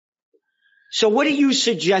So what do you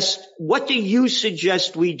suggest? What do you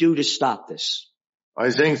suggest we do to stop this?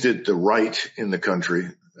 I think that the right in the country,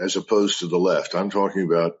 as opposed to the left, I'm talking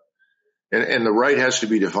about, and the right has to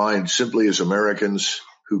be defined simply as Americans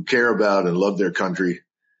who care about and love their country.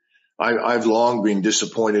 I've long been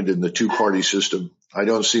disappointed in the two-party system. I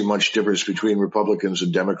don't see much difference between Republicans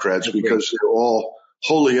and Democrats because they're all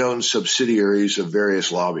wholly owned subsidiaries of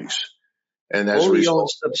various lobbies. And as wholly owned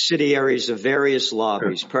subsidiaries of various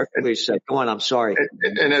lobbies. Perfectly said. Go on, I'm sorry.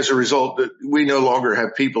 And as a result, we no longer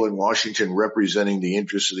have people in Washington representing the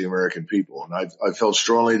interests of the American people. And I felt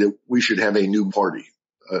strongly that we should have a new party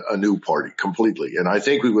completely. And I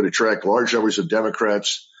think we would attract large numbers of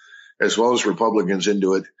Democrats as well as Republicans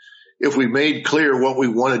into it if we made clear what we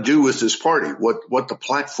want to do with this party, what the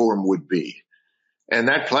platform would be. And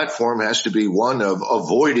that platform has to be one of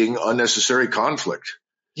avoiding unnecessary conflict.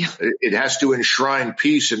 Yeah. It has to enshrine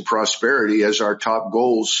peace and prosperity as our top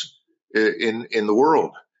goals in the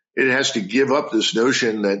world. It has to give up this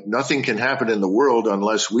notion that nothing can happen in the world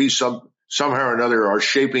unless we somehow or another are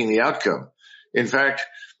shaping the outcome. In fact,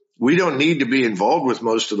 we don't need to be involved with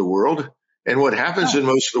most of the world. And what happens in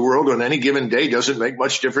most of the world on any given day doesn't make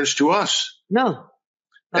much difference to us. No,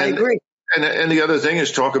 I agree. And the other thing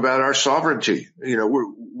is talk about our sovereignty. You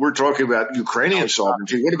know, we're talking about Ukrainian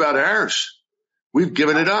sovereignty. What about ours? We've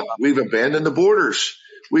given it up. We've abandoned the borders.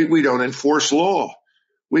 We don't enforce law.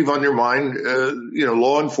 We've undermined,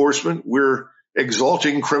 law enforcement. We're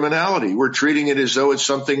exalting criminality. We're treating it as though it's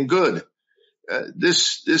something good.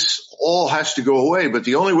 This all has to go away. But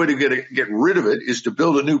the only way to get rid of it is to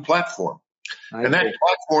build a new platform. And that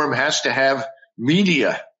platform has to have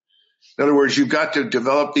media. In other words, you've got to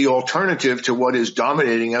develop the alternative to what is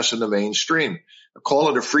dominating us in the mainstream. Call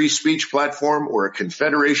it a free speech platform or a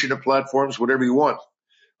confederation of platforms, whatever you want.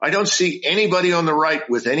 I don't see anybody on the right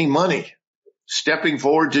with any money stepping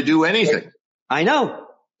forward to do anything. I know.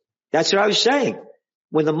 That's what I was saying.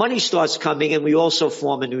 When the money starts coming in, we also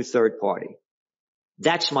form a new third party.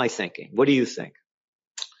 That's my thinking. What do you think?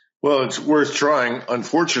 Well, it's worth trying.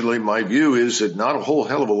 Unfortunately, my view is that not a whole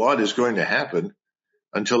hell of a lot is going to happen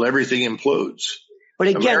until everything implodes. But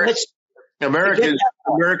again,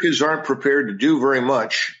 Americans aren't prepared to do very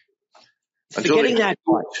much. Forgetting that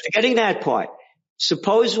part.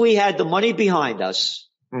 Suppose we had the money behind us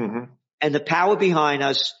and the power behind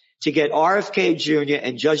us to get RFK Jr.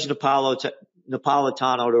 and Judge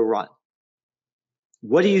Napolitano to run.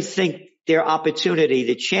 What do you think their opportunity,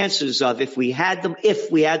 the chances of, if we had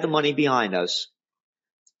the money behind us,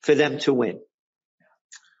 for them to win?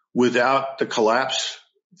 Without the collapse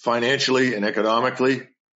financially and economically,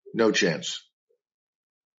 no chance.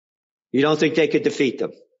 You don't think they could defeat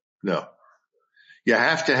them? No. You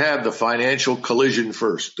have to have the financial collision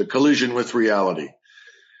first, the collision with reality,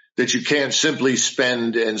 that you can't simply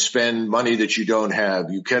spend money that you don't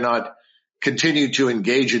have. You cannot continue to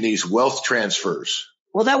engage in these wealth transfers.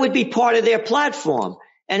 Well, that would be part of their platform.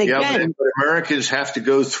 And again, but Americans have to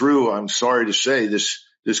go through, I'm sorry to say,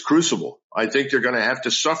 this crucible. I think they're going to have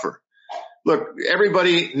to suffer. Look,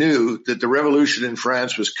 everybody knew that the revolution in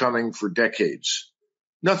France was coming for decades.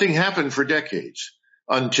 Nothing happened for decades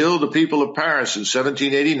until the people of Paris in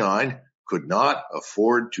 1789 could not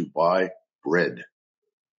afford to buy bread.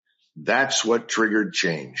 That's what triggered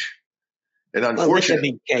change. And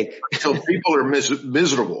unfortunately, until people are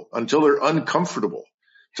miserable, until they're uncomfortable,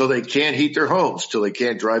 till they can't heat their homes, till they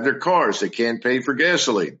can't drive their cars, they can't pay for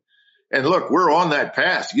gasoline. And look, we're on that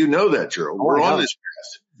path. You know that, Gerald. We're on this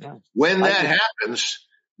path. Yeah. When that happens,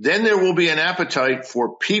 then there will be an appetite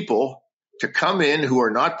for people to come in who are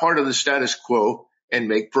not part of the status quo and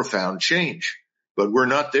make profound change. But we're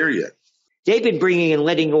not there yet. They've been bringing and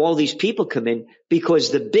letting all these people come in because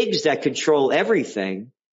the bigs that control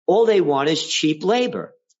everything, all they want is cheap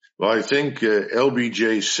labor. Well, I think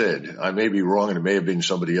LBJ said, I may be wrong and it may have been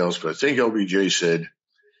somebody else, but I think LBJ said,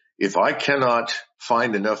 if I cannot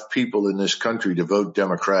find enough people in this country to vote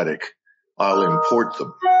Democratic, I'll import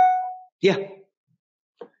them. Yeah.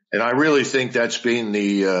 And I really think that's been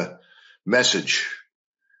the message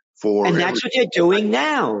for. And that's what they're doing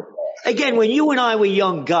now. Again, when you and I were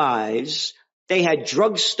young guys, they had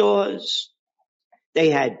drugstores, they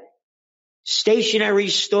had stationery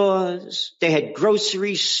stores, they had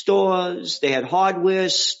grocery stores, they had hardware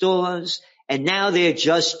stores, and now they're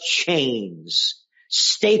just chains.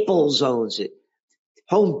 Staples owns it.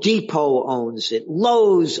 Home Depot owns it.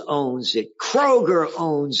 Lowe's owns it. Kroger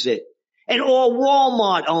owns it. And all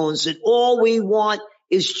Walmart owns it. All we want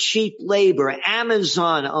is cheap labor.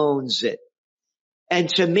 Amazon owns it. And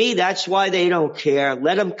to me, that's why they don't care.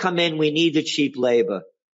 Let them come in. We need the cheap labor.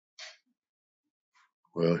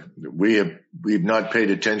 Well, we've not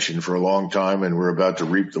paid attention for a long time, and we're about to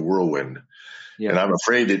reap the whirlwind. Yeah. And I'm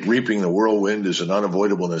afraid that reaping the whirlwind is an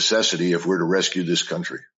unavoidable necessity if we're to rescue this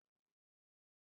country.